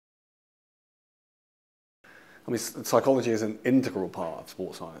I mean, psychology is an integral part of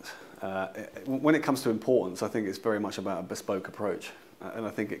sports science. When it comes to importance, I think it's very much about a bespoke approach, and I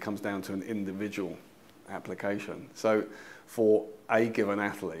think it comes down to an individual application. So for a given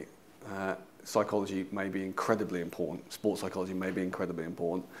athlete, psychology may be incredibly important, sports psychology may be incredibly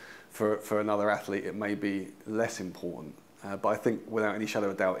important. For another athlete, it may be less important. But I think without any shadow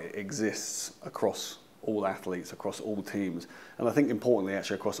of doubt, it exists across all athletes, across all teams, and I think importantly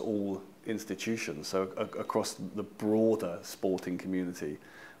actually across all institutions. So across the broader sporting community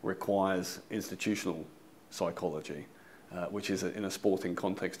requires institutional psychology, which is in a sporting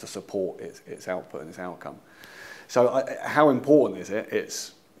context to support its output and its outcome. So how important is it?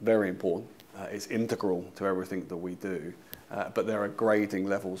 It's very important. It's integral to everything that we do. But there are grading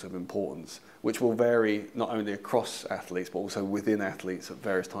levels of importance, which will vary not only across athletes, but also within athletes at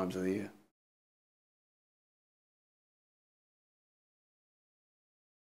various times of the year.